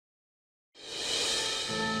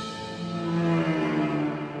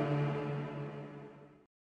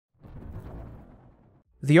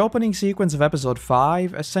The opening sequence of episode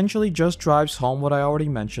 5 essentially just drives home what I already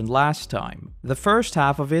mentioned last time. The first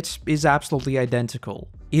half of it is absolutely identical.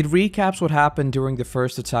 It recaps what happened during the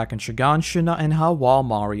first attack on Shiganshina and how Wall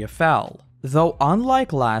Maria fell. Though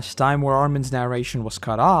unlike last time where Armin's narration was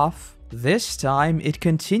cut off, this time it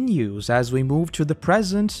continues as we move to the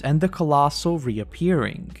present and the Colossal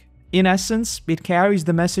reappearing. In essence, it carries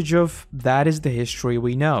the message of, that is the history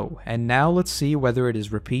we know, and now let's see whether it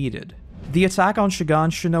is repeated. The attack on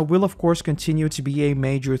Shiganshina will of course continue to be a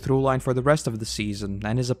major throughline for the rest of the season,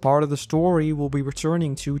 and is a part of the story we'll be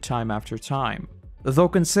returning to time after time. Though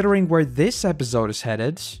considering where this episode is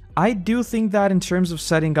headed, I do think that in terms of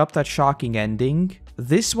setting up that shocking ending,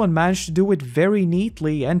 this one managed to do it very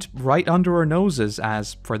neatly and right under our noses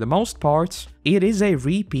as, for the most part, it is a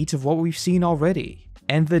repeat of what we've seen already.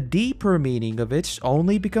 And the deeper meaning of it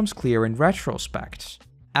only becomes clear in retrospect.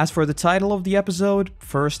 As for the title of the episode,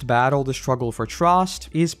 First Battle, The Struggle for Trost,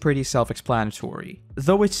 is pretty self-explanatory,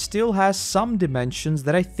 though it still has some dimensions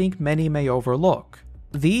that I think many may overlook.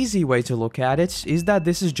 The easy way to look at it is that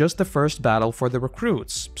this is just the first battle for the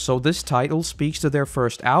recruits, so this title speaks to their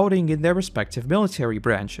first outing in their respective military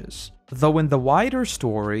branches. Though in the wider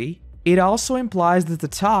story, it also implies that the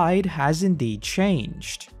tide has indeed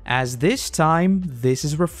changed, as this time, this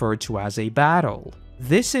is referred to as a battle.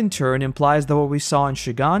 This in turn implies that what we saw in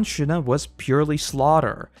Shiganshina was purely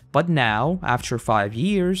slaughter, but now, after 5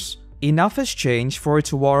 years, enough has changed for it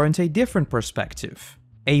to warrant a different perspective.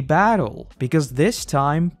 A battle, because this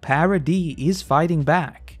time, Paradis is fighting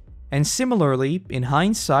back. And similarly, in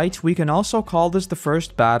hindsight, we can also call this the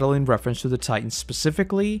first battle in reference to the Titans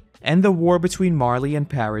specifically, and the war between Marley and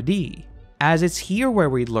Paradis, as it's here where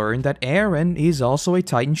we learn that Eren is also a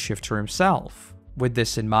Titan shifter himself. With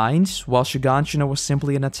this in mind, while Shiganshina was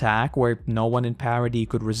simply an attack where no one in Paradis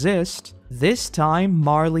could resist, this time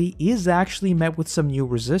Marley is actually met with some new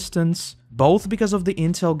resistance, both because of the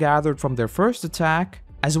intel gathered from their first attack,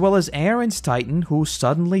 as well as Eren's Titan who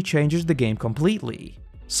suddenly changes the game completely.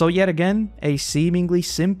 So yet again, a seemingly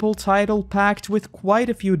simple title packed with quite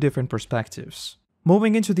a few different perspectives.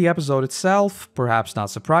 Moving into the episode itself, perhaps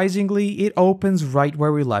not surprisingly, it opens right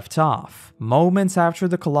where we left off, moments after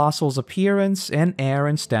the Colossal's appearance and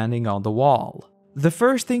Eren standing on the wall. The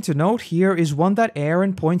first thing to note here is one that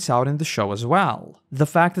Eren points out in the show as well, the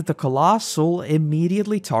fact that the Colossal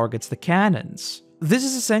immediately targets the cannons. This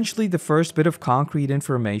is essentially the first bit of concrete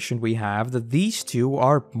information we have that these two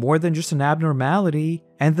are more than just an abnormality,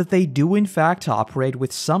 and that they do in fact operate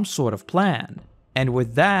with some sort of plan. And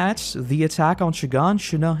with that, the attack on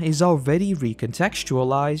Shiganshina is already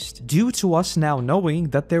recontextualized due to us now knowing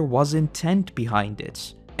that there was intent behind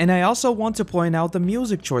it. And I also want to point out the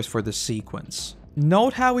music choice for this sequence.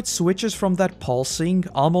 Note how it switches from that pulsing,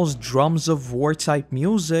 almost drums of war type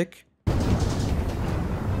music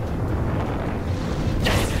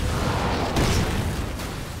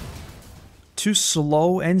to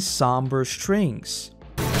slow and somber strings.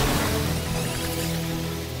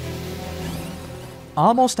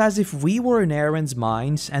 Almost as if we were in Eren's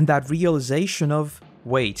mind and that realization of,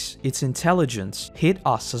 wait, it's intelligence, hit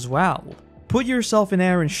us as well. Put yourself in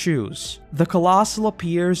Eren's shoes. The Colossal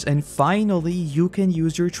appears and finally you can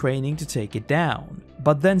use your training to take it down.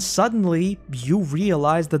 But then suddenly, you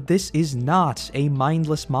realize that this is not a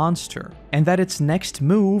mindless monster, and that its next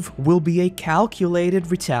move will be a calculated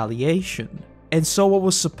retaliation. And so what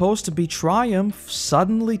was supposed to be triumph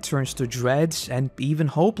suddenly turns to dread and even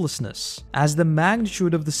hopelessness, as the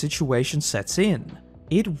magnitude of the situation sets in.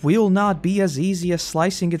 It will not be as easy as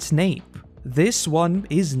slicing its nape. This one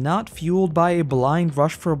is not fueled by a blind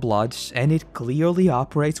rush for blood, and it clearly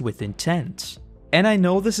operates with intent. And I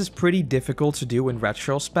know this is pretty difficult to do in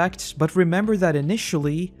retrospect, but remember that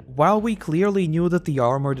initially, while we clearly knew that the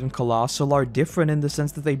Armored and Colossal are different in the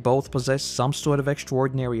sense that they both possess some sort of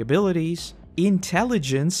extraordinary abilities,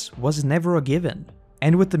 intelligence was never a given.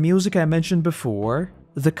 And with the music I mentioned before,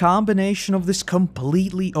 the combination of this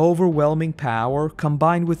completely overwhelming power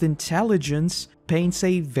combined with intelligence paints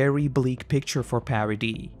a very bleak picture for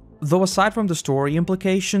Paradis. Though aside from the story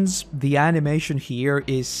implications, the animation here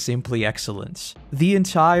is simply excellent. The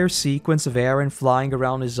entire sequence of Eren flying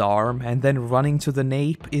around his arm and then running to the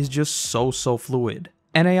nape is just so fluid.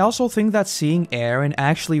 And I also think that seeing Eren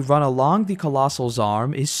actually run along the Colossal's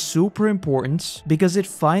arm is super important because it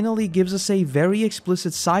finally gives us a very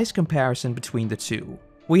explicit size comparison between the two.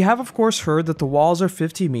 We have of course heard that the walls are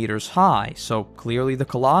 50 meters high, so clearly the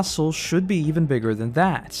Colossal should be even bigger than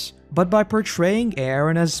that. But by portraying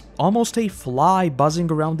Eren as almost a fly buzzing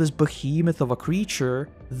around this behemoth of a creature,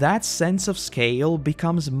 that sense of scale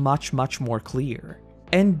becomes much more clear.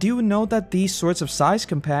 And do note that these sorts of size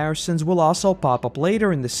comparisons will also pop up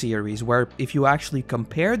later in the series, where if you actually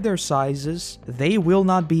compared their sizes, they will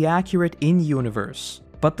not be accurate in-universe.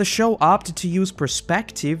 But the show opted to use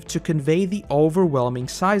perspective to convey the overwhelming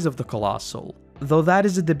size of the Colossal. Though that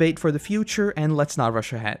is a debate for the future, and let's not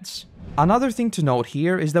rush ahead. Another thing to note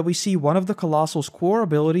here is that we see one of the Colossal's core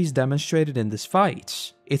abilities demonstrated in this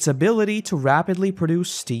fight, its ability to rapidly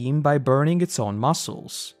produce steam by burning its own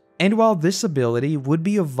muscles. And while this ability would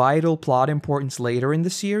be of vital plot importance later in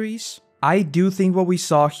the series, I do think what we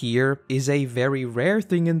saw here is a very rare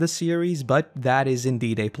thing in the series, but that is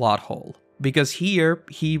indeed a plot hole. Because here,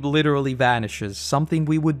 he literally vanishes, something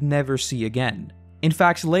we would never see again. In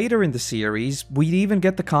fact, later in the series, we'd even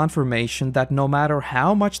get the confirmation that no matter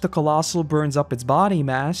how much the Colossal burns up its body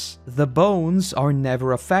mass, the bones are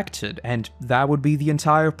never affected, and that would be the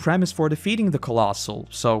entire premise for defeating the Colossal.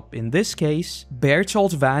 So, in this case,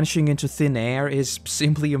 Bertolt vanishing into thin air is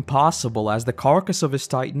simply impossible, as the carcass of his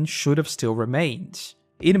titan should have still remained.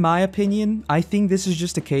 In my opinion, I think this is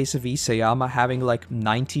just a case of Isayama having like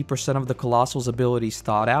 90% of the Colossal's abilities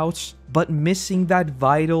thought out, but missing that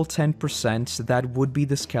vital 10% that would be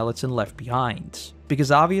the skeleton left behind.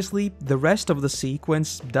 Because obviously, the rest of the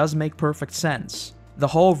sequence does make perfect sense. The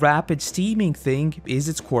whole rapid steaming thing is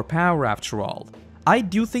its core power after all. I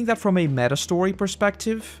do think that from a meta-story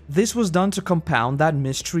perspective, this was done to compound that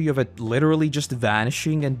mystery of it literally just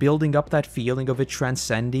vanishing and building up that feeling of it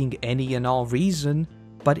transcending any and all reason.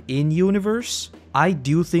 But in-universe, I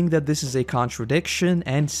do think that this is a contradiction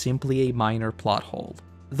and simply a minor plot hole.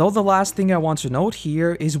 Though the last thing I want to note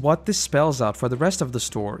here is what this spells out for the rest of the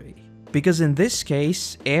story. Because in this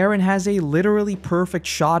case, Eren has a literally perfect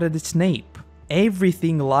shot at its nape.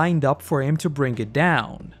 Everything lined up for him to bring it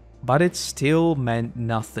down. But it still meant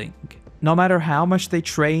nothing. No matter how much they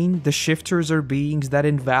train, the shifters are beings that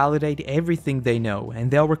invalidate everything they know,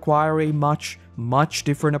 and they'll require a much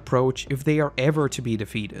different approach if they are ever to be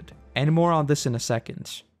defeated. And more on this in a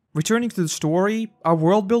second. Returning to the story, a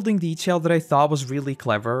world-building detail that I thought was really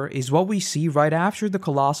clever is what we see right after the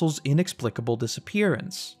Colossal's inexplicable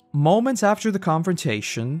disappearance. Moments after the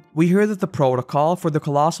confrontation, we hear that the protocol for the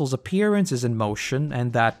Colossal's appearance is in motion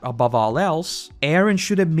and that, above all else, Eren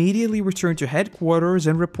should immediately return to headquarters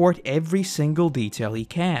and report every single detail he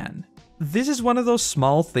can. This is one of those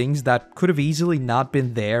small things that could have easily not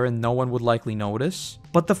been there and no one would likely notice,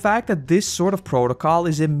 but the fact that this sort of protocol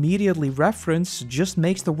is immediately referenced just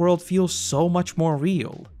makes the world feel so much more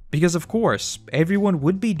real. Because of course, everyone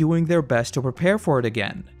would be doing their best to prepare for it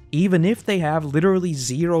again, even if they have literally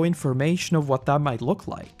zero information of what that might look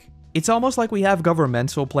like. It's almost like we have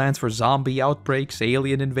governmental plans for zombie outbreaks,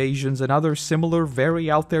 alien invasions, and other similar very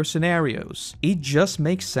out there scenarios. It just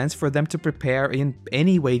makes sense for them to prepare in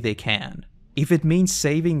any way they can. If it means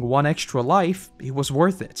saving one extra life, it was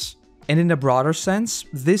worth it. And in a broader sense,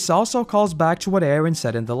 this also calls back to what Eren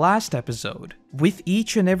said in the last episode. With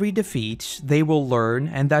each and every defeat, they will learn,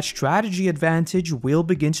 and that strategy advantage will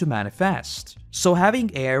begin to manifest. So having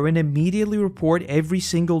Eren immediately report every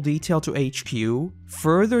single detail to HQ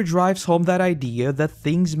further drives home that idea that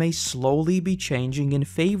things may slowly be changing in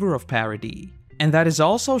favor of parity. And that is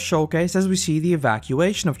also showcased as we see the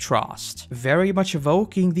evacuation of Trost, very much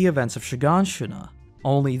evoking the events of Shiganshina.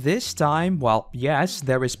 Only this time, while yes,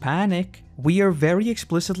 there is panic, we are very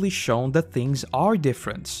explicitly shown that things are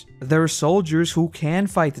different. There are soldiers who can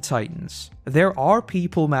fight the Titans. There are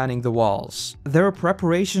people manning the walls. There are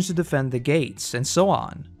preparations to defend the gates, and so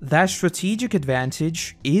on. That strategic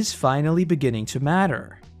advantage is finally beginning to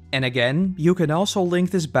matter. And again, you can also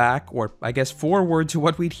link this back, or I guess forward, to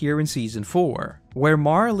what we'd hear in Season 4, where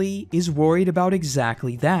Marley is worried about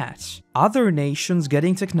exactly that. Other nations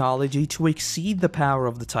getting technology to exceed the power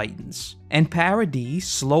of the Titans. And Paradis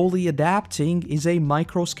slowly adapting is a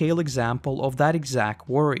micro-scale example of that exact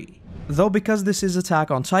worry. Though because this is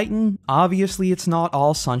Attack on Titan, obviously it's not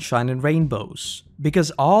all sunshine and rainbows,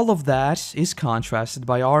 because all of that is contrasted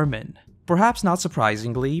by Armin. Perhaps not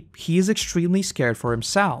surprisingly, he is extremely scared for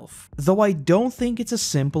himself, though I don't think it's as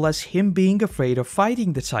simple as him being afraid of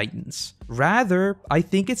fighting the Titans. Rather, I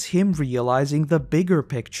think it's him realizing the bigger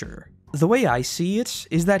picture. The way I see it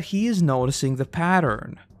is that he is noticing the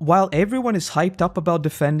pattern. While everyone is hyped up about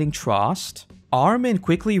defending Trost, Armin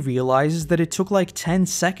quickly realizes that it took like 10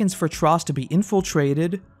 seconds for Trost to be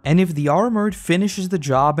infiltrated, and if the Armored finishes the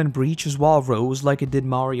job and breaches Wall Rose like it did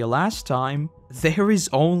Maria last time, there is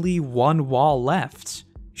only one wall left.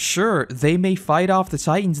 Sure, they may fight off the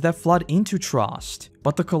Titans that flood into Trost,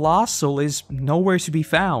 but the Colossal is nowhere to be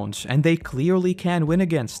found, and they clearly can win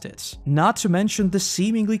against it. Not to mention the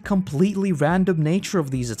seemingly completely random nature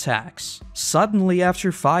of these attacks. Suddenly,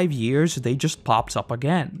 after 5 years, they just popped up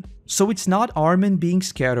again. So it's not Armin being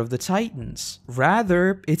scared of the Titans.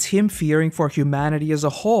 Rather, it's him fearing for humanity as a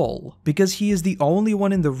whole, because he is the only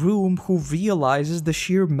one in the room who realizes the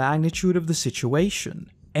sheer magnitude of the situation.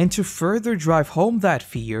 And to further drive home that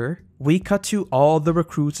fear, we cut to all the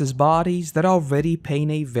recruits' bodies that already paint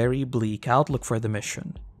a very bleak outlook for the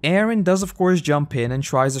mission. Eren does of course jump in and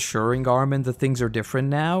tries assuring Armin that things are different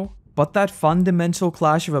now, but that fundamental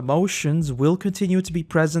clash of emotions will continue to be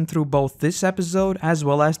present through both this episode as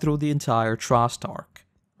well as through the entire Trost arc.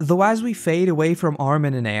 Though as we fade away from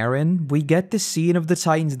Armin and Eren, we get the scene of the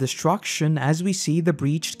Titans' destruction as we see the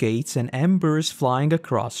breached gates and embers flying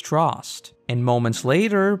across Trost. And moments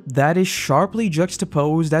later, that is sharply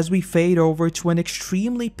juxtaposed as we fade over to an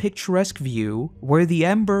extremely picturesque view where the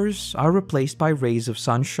embers are replaced by rays of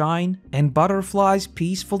sunshine and butterflies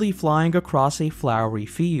peacefully flying across a flowery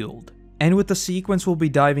field. And with the sequence we'll be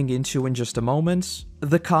diving into in just a moment,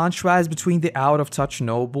 the contrast between the out-of-touch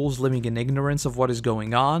nobles living in ignorance of what is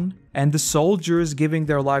going on and the soldiers giving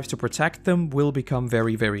their lives to protect them will become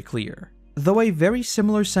very, very clear. Though a very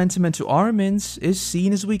similar sentiment to Armin's is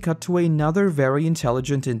seen as we cut to another very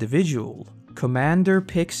intelligent individual, Commander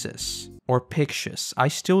Pixis, or Pictius, I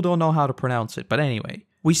still don't know how to pronounce it, but anyway.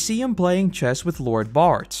 We see him playing chess with Lord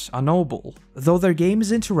Bart, a noble, though their game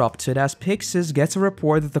is interrupted as Pixis gets a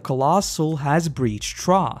report that the Colossal has breached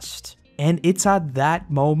Trost, and it's at that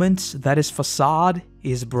moment that his facade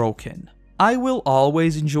is broken. I will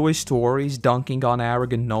always enjoy stories dunking on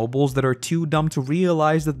arrogant nobles that are too dumb to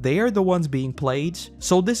realize that they are the ones being played,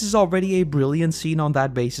 so this is already a brilliant scene on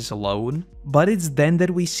that basis alone, but it's then that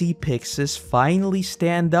we see Pixis finally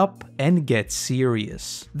stand up and get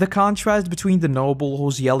serious. The contrast between the noble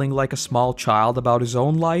who's yelling like a small child about his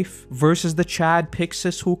own life versus the Chad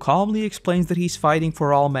Pixis who calmly explains that he's fighting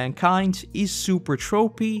for all mankind is super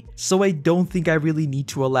tropey, so I don't think I really need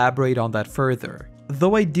to elaborate on that further.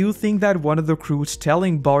 Though I do think that one of the recruits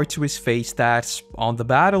telling Bart to his face that, on the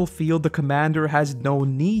battlefield, the commander has no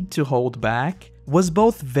need to hold back, was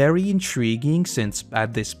both very intriguing since,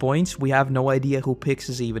 at this point, we have no idea who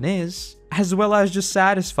Pixis even is, as well as just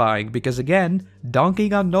satisfying because again,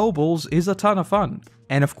 dunking on nobles is a ton of fun.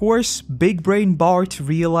 And of course, Big Brain Bart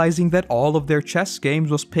realizing that all of their chess games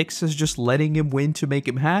was Pixis just letting him win to make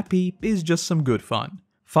him happy is just some good fun.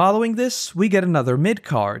 Following this, we get another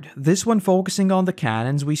mid-card, this one focusing on the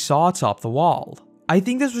cannons we saw atop the wall. I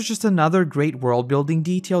think this was just another great world-building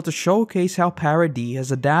detail to showcase how Paradis has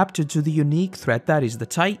adapted to the unique threat that is the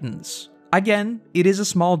Titans. Again, it is a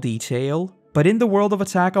small detail, but in the world of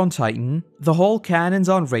Attack on Titan, the whole cannons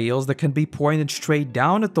on rails that can be pointed straight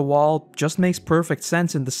down at the wall just makes perfect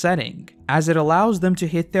sense in the setting, as it allows them to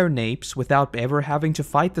hit their napes without ever having to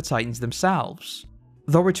fight the Titans themselves.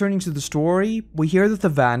 Though returning to the story, we hear that the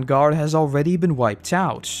Vanguard has already been wiped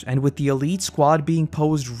out, and with the elite squad being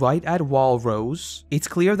posed right at Walrose, it's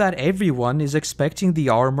clear that everyone is expecting the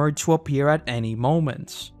Armored to appear at any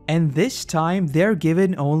moment. And this time, they're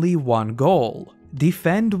given only one goal: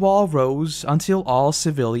 defend Walrose until all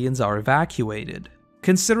civilians are evacuated.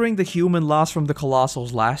 Considering the human loss from the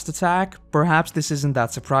Colossal's last attack, perhaps this isn't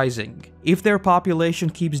that surprising. If their population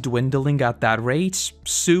keeps dwindling at that rate,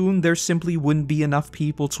 soon there simply wouldn't be enough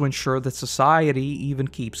people to ensure that society even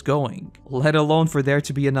keeps going, let alone for there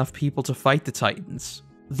to be enough people to fight the Titans.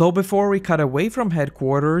 Though before we cut away from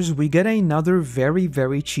headquarters, we get another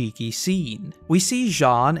very cheeky scene. We see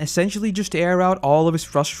Jean essentially just air out all of his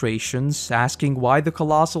frustrations, asking why the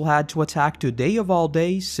Colossal had to attack today of all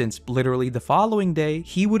days, since literally the following day,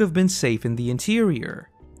 he would have been safe in the interior.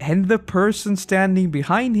 And the person standing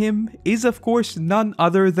behind him is of course none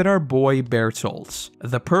other than our boy Bertolt,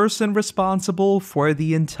 the person responsible for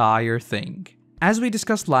the entire thing. As we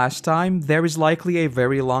discussed last time, there is likely a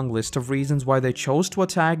very long list of reasons why they chose to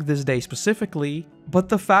attack this day specifically, but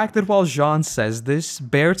the fact that while Jean says this,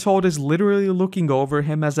 Bertolt is literally looking over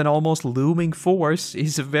him as an almost looming force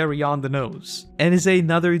is very on the nose, and is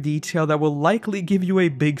another detail that will likely give you a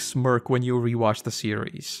big smirk when you rewatch the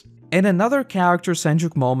series. And another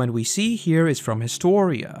character-centric moment we see here is from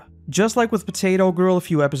Historia. Just like with Potato Girl a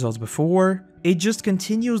few episodes before, it just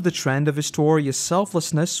continues the trend of Historia's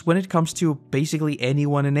selflessness when it comes to basically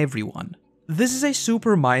anyone and everyone. This is a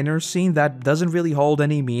super minor scene that doesn't really hold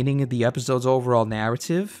any meaning in the episode's overall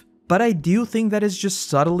narrative, but I do think that is just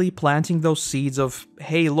subtly planting those seeds of,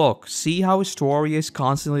 hey look, see how Historia is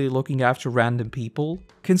constantly looking after random people?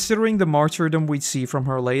 Considering the martyrdom we'd see from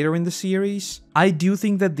her later in the series, I do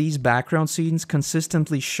think that these background scenes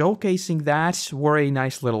consistently showcasing that were a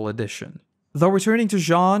nice little addition. Though returning to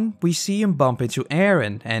Jean, we see him bump into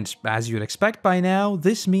Eren, and as you'd expect by now,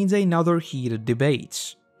 this means another heated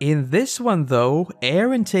debate. In this one though,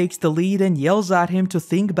 Eren takes the lead and yells at him to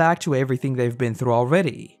think back to everything they've been through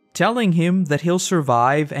already, telling him that he'll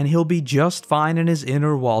survive and he'll be just fine in his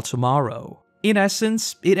inner wall tomorrow. In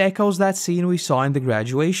essence, it echoes that scene we saw in the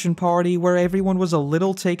graduation party where everyone was a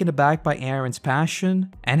little taken aback by Eren's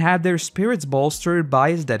passion and had their spirits bolstered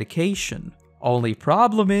by his dedication. Only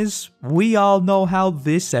problem is, we all know how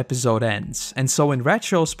this episode ends, and so in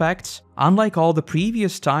retrospect, unlike all the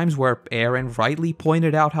previous times where Eren rightly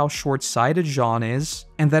pointed out how short-sighted Jean is,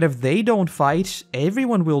 and that if they don't fight,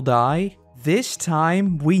 everyone will die, this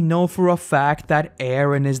time we know for a fact that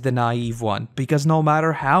Eren is the naive one, because no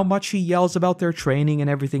matter how much he yells about their training and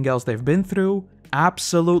everything else they've been through,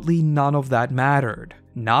 absolutely none of that mattered.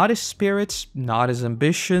 Not his spirit, not his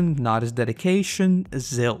ambition, not his dedication,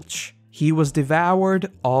 zilch. He was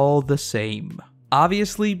devoured all the same.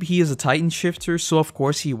 Obviously, he is a Titan shifter, so of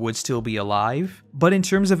course he would still be alive, but in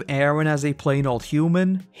terms of Eren as a plain old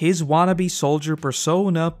human, his wannabe soldier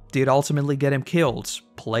persona did ultimately get him killed,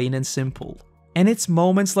 plain and simple. And it's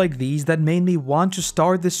moments like these that made me want to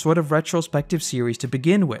start this sort of retrospective series to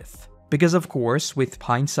begin with. Because of course, with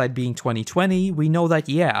hindsight being 2020, we know that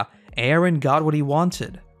yeah, Eren got what he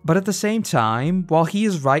wanted. But at the same time, while he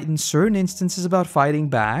is right in certain instances about fighting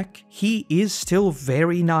back, he is still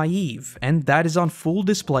very naive, and that is on full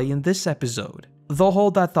display in this episode. Though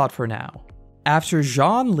hold that thought for now. After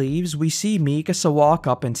Jean leaves, we see Mikasa walk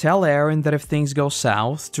up and tell Eren that if things go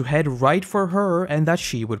south, to head right for her and that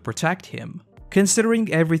she would protect him. Considering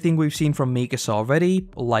everything we've seen from Mikasa already,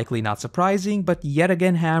 likely not surprising, but yet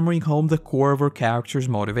again hammering home the core of her character's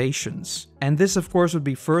motivations. And this of course would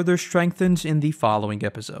be further strengthened in the following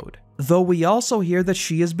episode. Though we also hear that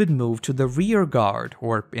she has been moved to the rear guard,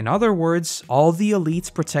 or in other words, all the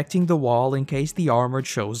elites protecting the wall in case the armored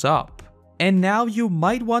shows up. And now you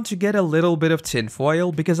might want to get a little bit of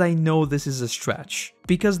tinfoil because I know this is a stretch,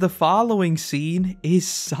 because the following scene is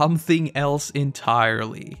something else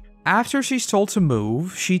entirely. After she's told to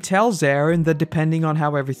move, she tells Eren that depending on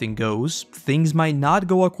how everything goes, things might not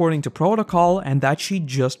go according to protocol and that she'd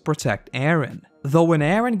just protect Eren. Though when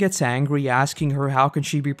Eren gets angry asking her how can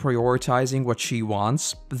she be prioritizing what she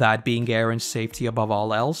wants, that being Eren's safety above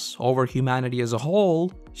all else, over humanity as a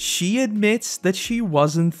whole, she admits that she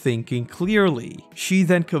wasn't thinking clearly. She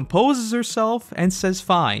then composes herself and says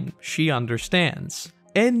fine, she understands.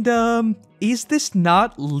 And is this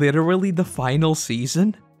not literally the final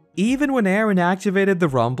season? Even when Eren activated the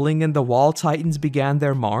rumbling and the Wall Titans began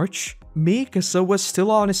their march, Mikasa was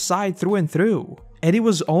still on his side through and through. And it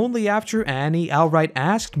was only after Annie outright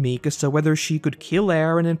asked Mikasa whether she could kill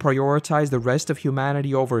Eren and prioritize the rest of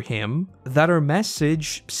humanity over him, that her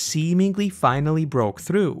message seemingly finally broke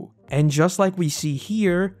through. And just like we see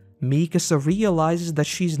here, Mikasa realizes that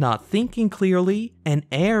she's not thinking clearly, and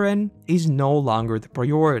Eren is no longer the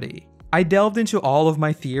priority. I delved into all of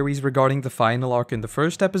my theories regarding the final arc in the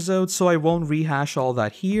first episode, so I won't rehash all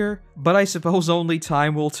that here, but I suppose only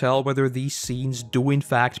time will tell whether these scenes do in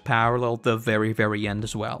fact parallel the very end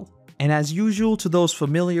as well. And as usual, to those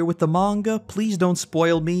familiar with the manga, please don't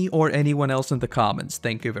spoil me or anyone else in the comments,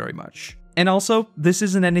 thank you very much. And also, this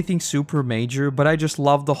isn't anything super major, but I just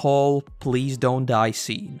love the whole please don't die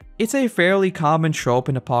scene. It's a fairly common trope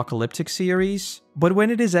in apocalyptic series, but when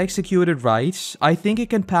it is executed right, I think it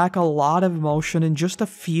can pack a lot of emotion in just a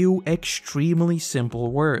few extremely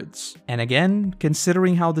simple words. And again,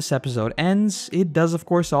 considering how this episode ends, it does of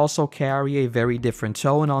course also carry a very different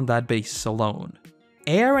tone on that basis alone.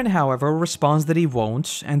 Eren, however, responds that he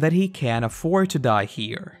won't, and that he can't afford to die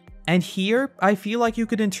here. And here, I feel like you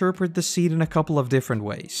could interpret the scene in a couple of different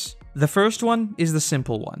ways. The first one is the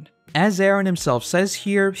simple one. As Eren himself says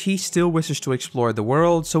here, he still wishes to explore the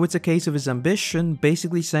world, so it's a case of his ambition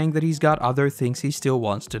basically saying that he's got other things he still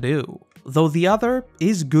wants to do. Though the other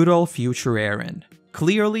is good old future Eren.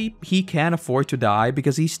 Clearly, he can't afford to die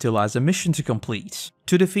because he still has a mission to complete,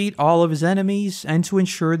 to defeat all of his enemies and to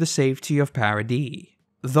ensure the safety of Paradis.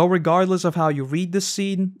 Though regardless of how you read this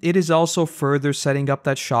scene, it is also further setting up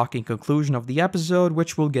that shocking conclusion of the episode,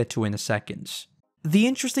 which we'll get to in a second. The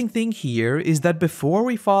interesting thing here is that before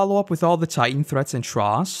we follow up with all the Titan threats in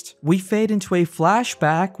Trost, we fade into a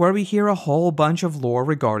flashback where we hear a whole bunch of lore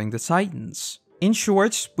regarding the Titans. In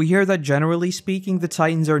short, we hear that generally speaking, the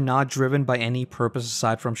Titans are not driven by any purpose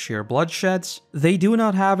aside from sheer bloodsheds, they do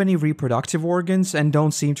not have any reproductive organs and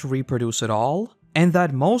don't seem to reproduce at all, and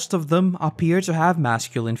that most of them appear to have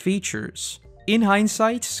masculine features. In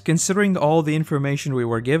hindsight, considering all the information we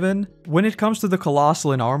were given, when it comes to the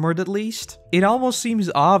Colossal and Armored at least, it almost seems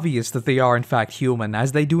obvious that they are in fact human,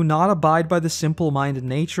 as they do not abide by the simple-minded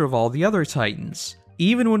nature of all the other Titans.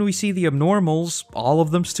 Even when we see the Abnormals, all of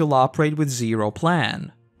them still operate with zero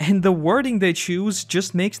plan. And the wording they choose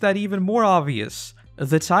just makes that even more obvious.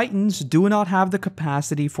 The Titans do not have the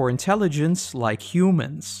capacity for intelligence like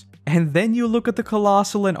humans. And then you look at the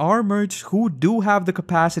Colossal and Armored, who do have the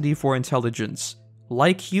capacity for intelligence,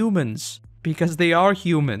 like humans, because they are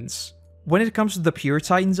humans. When it comes to the pure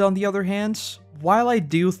Titans on the other hand, while I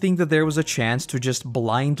do think that there was a chance to just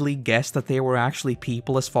blindly guess that they were actually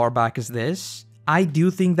people as far back as this, I do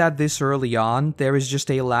think that this early on, there is just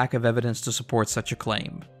a lack of evidence to support such a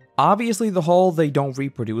claim. Obviously, the whole they don't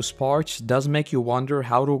reproduce part does make you wonder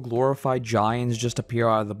how do glorified giants just appear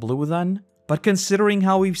out of the blue then, but considering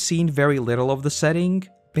how we've seen very little of the setting,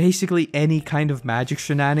 basically any kind of magic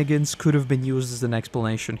shenanigans could have been used as an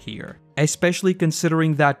explanation here. Especially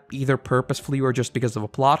considering that, either purposefully or just because of a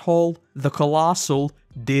plot hole, the Colossal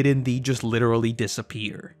did indeed just literally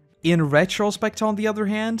disappear. In retrospect, on the other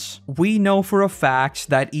hand, we know for a fact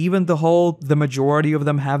that even the majority of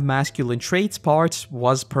them have masculine traits part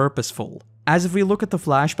was purposeful. As if we look at the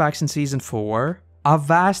flashbacks in Season 4, a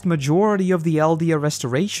vast majority of the Eldia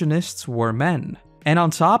restorationists were men. And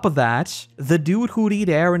on top of that, the dude who'd eat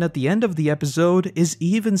Eren at the end of the episode is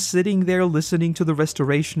even sitting there listening to the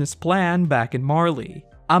restorationist plan back in Marley.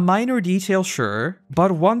 A minor detail, sure,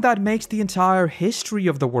 but one that makes the entire history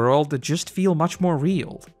of the world just feel much more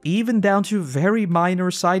real, even down to very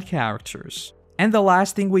minor side characters. And the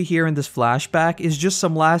last thing we hear in this flashback is just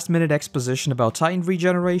some last-minute exposition about Titan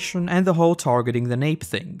regeneration and the whole targeting the nape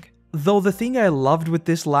thing. Though the thing I loved with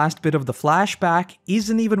this last bit of the flashback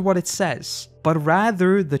isn't even what it says, but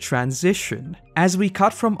rather the transition, as we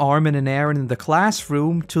cut from Armin and Eren in the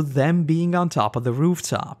classroom to them being on top of the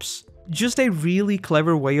rooftops. Just a really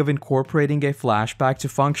clever way of incorporating a flashback to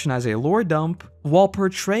function as a lore dump, while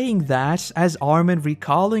portraying that as Armin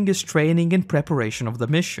recalling his training in preparation of the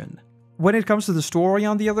mission. When it comes to the story,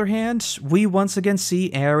 on the other hand, we once again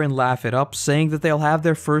see Eren laugh it up, saying that they'll have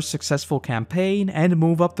their first successful campaign and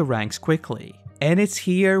move up the ranks quickly. And it's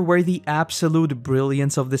here where the absolute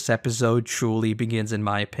brilliance of this episode truly begins, in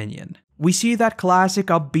my opinion. We see that classic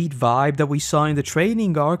upbeat vibe that we saw in the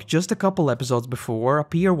training arc just a couple episodes before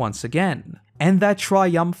appear once again. And that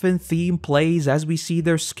triumphant theme plays as we see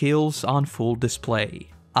their skills on full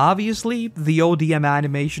display. Obviously, the ODM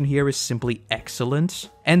animation here is simply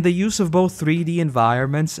excellent, and the use of both 3D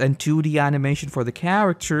environments and 2D animation for the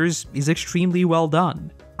characters is extremely well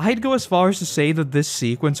done. I'd go as far as to say that this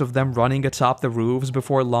sequence of them running atop the roofs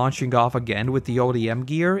before launching off again with the ODM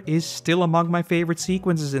gear is still among my favorite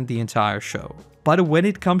sequences in the entire show. But when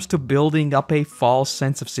it comes to building up a false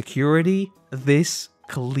sense of security, this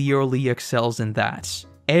clearly excels in that.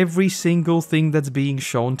 Every single thing that's being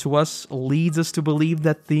shown to us leads us to believe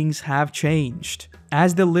that things have changed.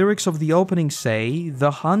 As the lyrics of the opening say,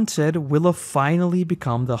 the hunted will have finally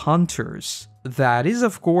become the hunters. That is,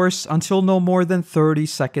 of course, until no more than 30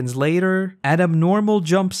 seconds later, an abnormal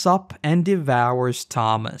jumps up and devours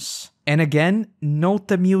Thomas. And again, note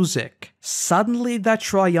the music. Suddenly that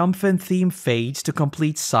triumphant theme fades to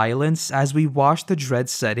complete silence as we watch the dread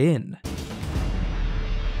set in.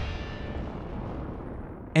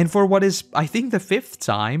 And for what is, I think, the 5th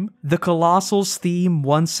time, the Colossal's theme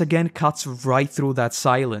once again cuts right through that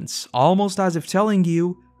silence, almost as if telling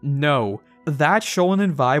you, no, that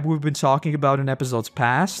shonen vibe we've been talking about in episodes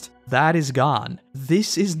past, that is gone.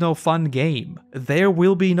 This is no fun game. There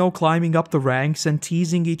will be no climbing up the ranks and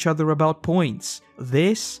teasing each other about points.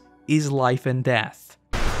 This is life and death.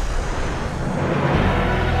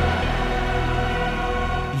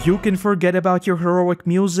 You can forget about your heroic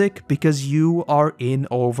music because you are in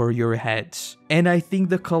over your head. And I think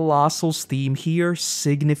the Colossal's theme here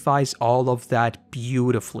signifies all of that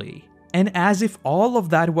beautifully. And as if all of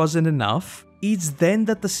that wasn't enough, it's then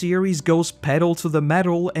that the series goes pedal to the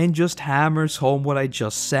metal and just hammers home what I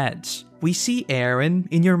just said. We see Eren,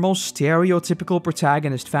 in your most stereotypical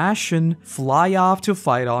protagonist fashion, fly off to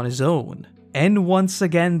fight on his own. And once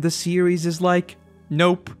again, the series is like,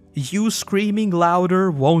 nope. You screaming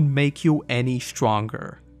louder won't make you any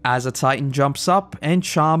stronger, as a Titan jumps up and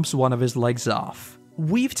chomps one of his legs off.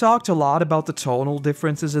 We've talked a lot about the tonal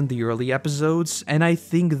differences in the early episodes, and I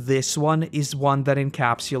think this one is one that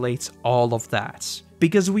encapsulates all of that.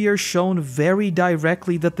 Because we are shown very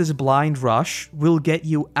directly that this blind rush will get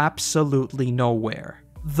you absolutely nowhere.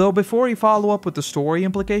 Though before we follow up with the story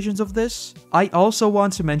implications of this, I also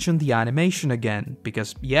want to mention the animation again,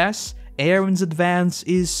 because yes, Eren's advance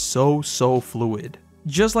is so fluid.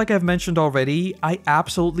 Just like I've mentioned already, I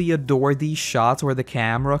absolutely adore these shots where the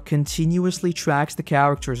camera continuously tracks the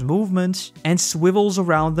character's movements and swivels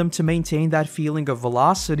around them to maintain that feeling of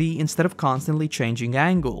velocity instead of constantly changing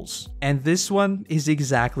angles. And this one is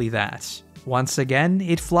exactly that. Once again,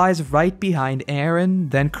 it flies right behind Eren,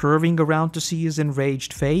 then curving around to see his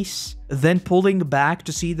enraged face, then pulling back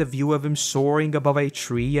to see the view of him soaring above a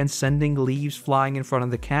tree and sending leaves flying in front of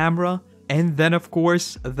the camera, and then of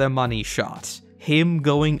course, the money shot. Him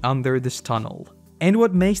going under this tunnel. And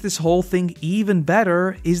what makes this whole thing even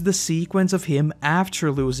better is the sequence of him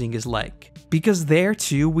after losing his leg. Because there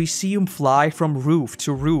too, we see him fly from roof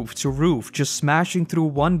to roof to roof, just smashing through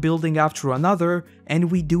one building after another, and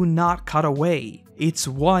we do not cut away. It's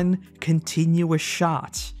one continuous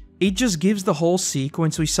shot. It just gives the whole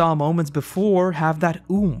sequence we saw moments before have that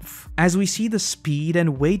oomph, as we see the speed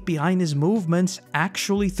and weight behind his movements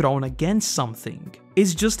actually thrown against something.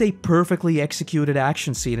 It's just a perfectly executed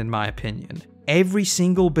action scene in my opinion. Every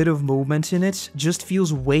single bit of movement in it just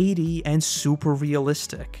feels weighty and super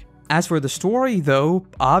realistic. As for the story though,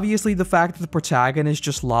 obviously the fact that the protagonist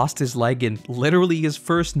just lost his leg in literally his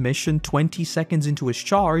first mission 20 seconds into his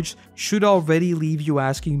charge should already leave you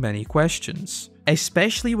asking many questions.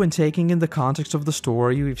 Especially when taking in the context of the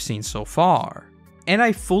story we've seen so far. And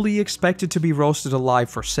I fully expected to be roasted alive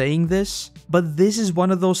for saying this, but this is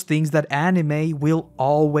one of those things that anime will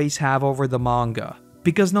always have over the manga.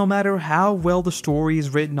 Because no matter how well the story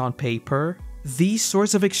is written on paper, these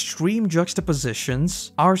sorts of extreme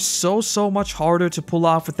juxtapositions are so much harder to pull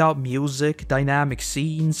off without music, dynamic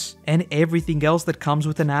scenes, and everything else that comes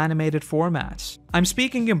with an animated format. I'm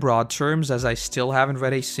speaking in broad terms as I still haven't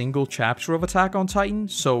read a single chapter of Attack on Titan,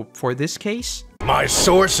 so for this case, my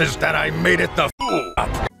source is that I made it the f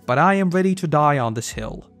up. But I am ready to die on this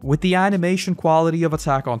hill. With the animation quality of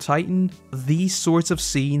Attack on Titan, these sorts of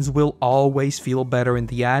scenes will always feel better in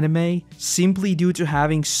the anime, simply due to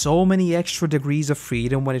having so many extra degrees of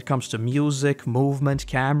freedom when it comes to music, movement,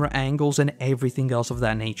 camera angles, and everything else of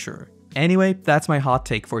that nature. Anyway, that's my hot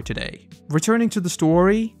take for today. Returning to the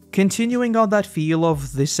story, continuing on that feel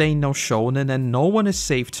of this ain't no shonen and no one is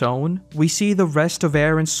safe tone, we see the rest of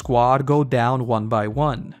Eren's squad go down one by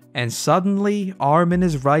one. And suddenly, Armin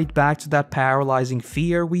is right back to that paralyzing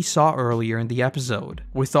fear we saw earlier in the episode,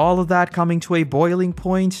 with all of that coming to a boiling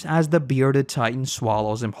point as the bearded titan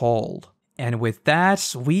swallows him whole. And with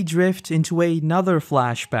that, we drift into another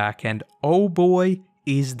flashback, and oh boy,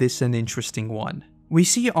 is this an interesting one. We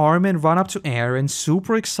see Armin run up to Eren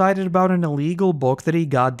super excited about an illegal book that he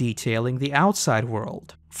got detailing the outside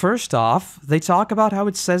world. First off, they talk about how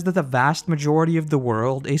it says that the vast majority of the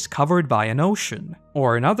world is covered by an ocean,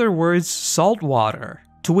 or in other words, salt water.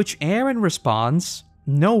 To which Eren responds,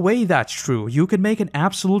 "No way that's true, you could make an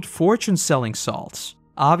absolute fortune selling salt."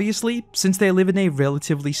 Obviously, since they live in a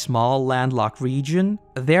relatively small landlocked region,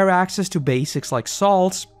 their access to basics like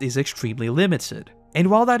salts is extremely limited. And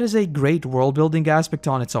while that is a great world-building aspect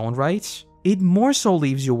on its own right, it more so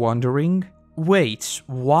leaves you wondering, wait,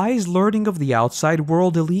 why is learning of the outside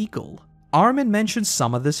world illegal? Armin mentioned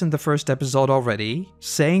some of this in the first episode already,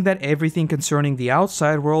 saying that everything concerning the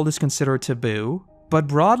outside world is considered taboo, but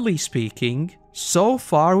broadly speaking, so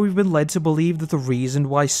far we've been led to believe that the reason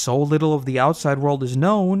why so little of the outside world is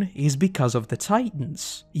known is because of the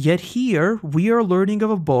Titans. Yet here, we are learning of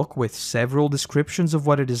a book with several descriptions of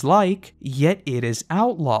what it is like, yet it is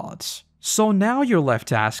outlawed. So now you're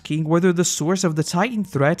left asking whether the source of the Titan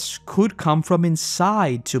threats could come from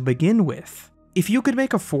inside to begin with. If you could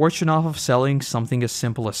make a fortune off of selling something as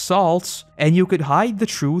simple as salts, and you could hide the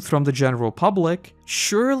truth from the general public,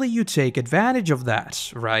 surely you take advantage of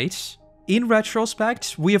that, right? In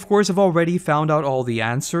retrospect, we of course have already found out all the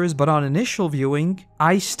answers, but on initial viewing,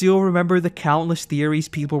 I still remember the countless theories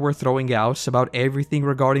people were throwing out about everything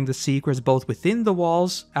regarding the secrets both within the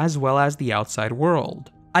walls as well as the outside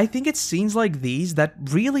world. I think it's scenes like these that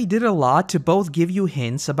really did a lot to both give you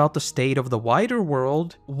hints about the state of the wider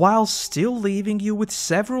world, while still leaving you with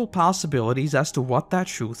several possibilities as to what that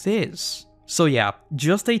truth is. So yeah,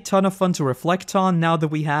 just a ton of fun to reflect on now that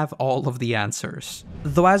we have all of the answers.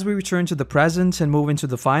 Though as we return to the present and move into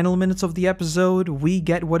the final minutes of the episode, we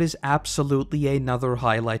get what is absolutely another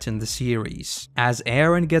highlight in the series, as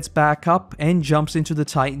Eren gets back up and jumps into the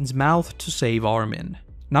Titan's mouth to save Armin.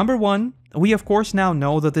 Number 1, we of course now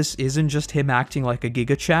know that this isn't just him acting like a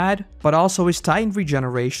Giga Chad, but also his Titan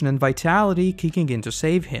regeneration and vitality kicking in to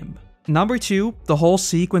save him. Number 2, the whole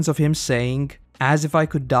sequence of him saying, "As if I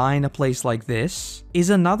could die in a place like this," is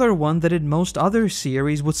another one that in most other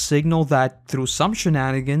series would signal that, through some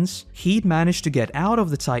shenanigans, he'd managed to get out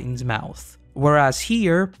of the Titan's mouth. Whereas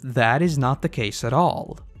here, that is not the case at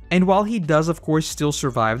all. And while he does of course still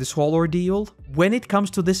survive this whole ordeal, when it comes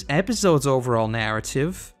to this episode's overall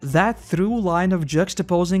narrative, that through line of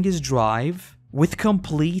juxtaposing his drive with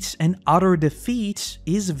complete and utter defeat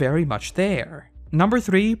is very much there. Number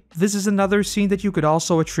 3, this is another scene that you could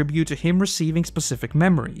also attribute to him receiving specific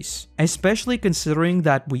memories, especially considering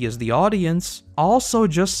that we as the audience also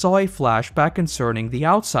just saw a flashback concerning the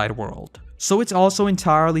outside world. So it's also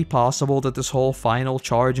entirely possible that this whole final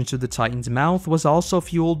charge into the Titan's mouth was also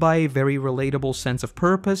fueled by a very relatable sense of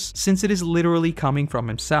purpose, since it is literally coming from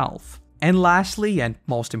himself. And lastly, and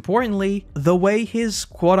most importantly, the way his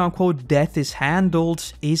quote-unquote death is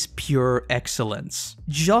handled is pure excellence.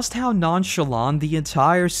 Just how nonchalant the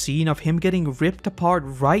entire scene of him getting ripped apart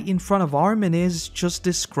right in front of Armin is just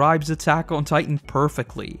describes Attack on Titan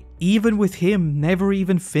perfectly, even with him never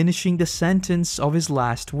even finishing the sentence of his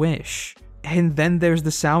last wish. And then there's the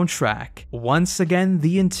soundtrack. Once again,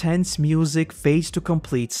 the intense music fades to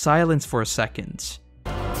complete silence for a second,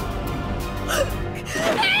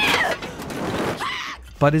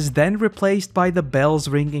 but is then replaced by the bells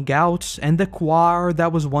ringing out and the choir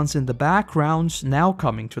that was once in the background now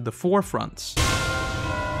coming to the forefront.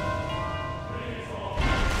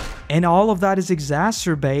 And all of that is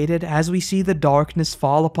exacerbated as we see the darkness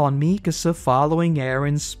fall upon Mikasa following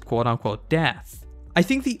Eren's quote-unquote death. I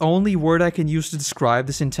think the only word I can use to describe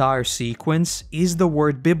this entire sequence is the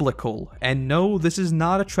word biblical, and no, this is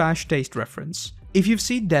not a trash taste reference. If you've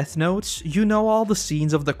seen Death Note, you know all the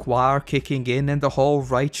scenes of the choir kicking in and the whole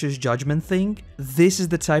righteous judgment thing. This is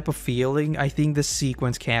the type of feeling I think this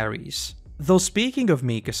sequence carries. Though speaking of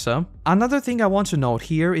Mikasa, another thing I want to note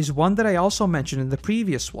here is one that I also mentioned in the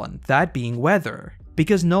previous one, that being weather.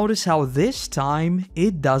 Because notice how this time,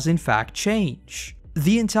 it does in fact change.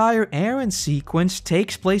 The entire Eren sequence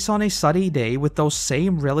takes place on a sunny day with those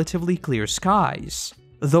same relatively clear skies.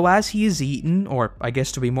 Though as he is eaten, or I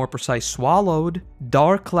guess to be more precise swallowed,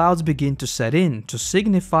 dark clouds begin to set in to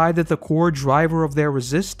signify that the core driver of their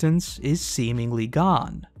resistance is seemingly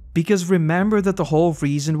gone. Because remember that the whole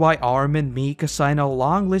reason why Armin, Mikasa, and a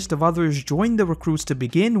long list of others joined the recruits to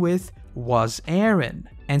begin with was Eren.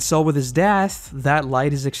 And so with his death, that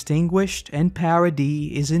light is extinguished and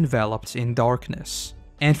Paradis is enveloped in darkness.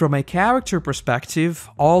 And from a character perspective,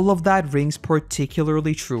 all of that rings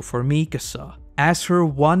particularly true for Mikasa, as her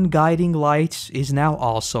one guiding light is now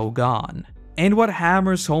also gone. And what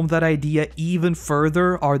hammers home that idea even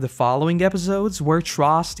further are the following episodes where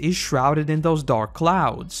Trost is shrouded in those dark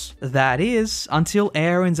clouds. That is, until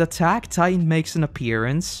Eren's Attack Titan makes an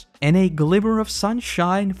appearance, and a glimmer of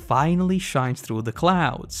sunshine finally shines through the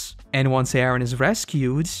clouds. And once Eren is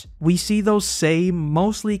rescued, we see those same,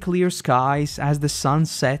 mostly clear skies as the sun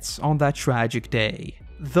sets on that tragic day.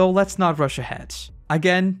 Though let's not rush ahead.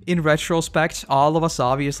 Again, in retrospect, all of us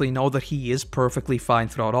obviously know that he is perfectly fine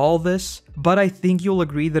throughout all this, but I think you'll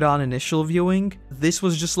agree that on initial viewing, this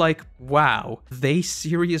was just like, wow, they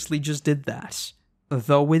seriously just did that.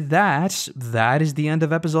 Though with that, that is the end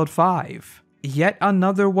of episode 5. Yet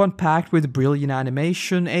another one packed with brilliant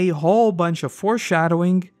animation, a whole bunch of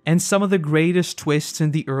foreshadowing, and some of the greatest twists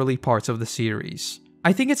in the early parts of the series.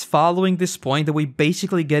 I think it's following this point that we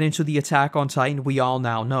basically get into the Attack on Titan we all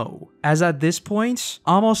now know, as at this point,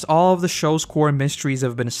 almost all of the show's core mysteries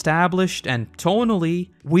have been established, and tonally,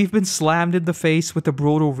 we've been slammed in the face with the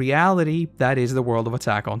brutal reality that is the world of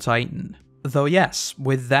Attack on Titan. Though yes,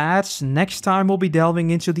 with that, next time we'll be delving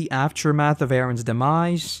into the aftermath of Eren's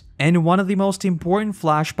demise, and one of the most important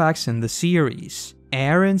flashbacks in the series,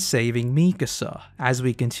 Eren saving Mikasa, as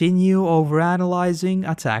we continue overanalyzing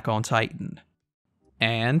Attack on Titan.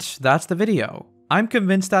 And that's the video. I'm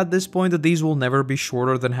convinced at this point that these will never be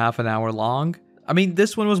shorter than half an hour long. I mean,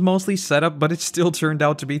 this one was mostly setup, but it still turned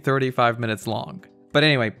out to be 35 minutes long. But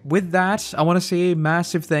anyway, with that, I want to say a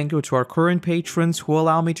massive thank you to our current patrons who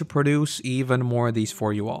allow me to produce even more of these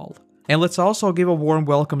for you all. And let's also give a warm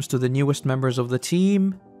welcomes to the newest members of the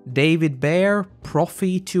team, David Bear,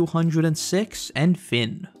 Profi206, and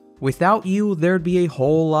Finn. Without you, there'd be a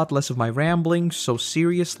whole lot less of my rambling, so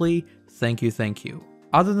seriously, thank you.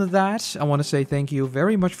 Other than that, I want to say thank you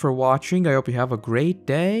very much for watching. I hope you have a great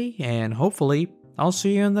day, and hopefully, I'll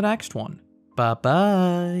see you in the next one.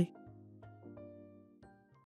 Bye-bye.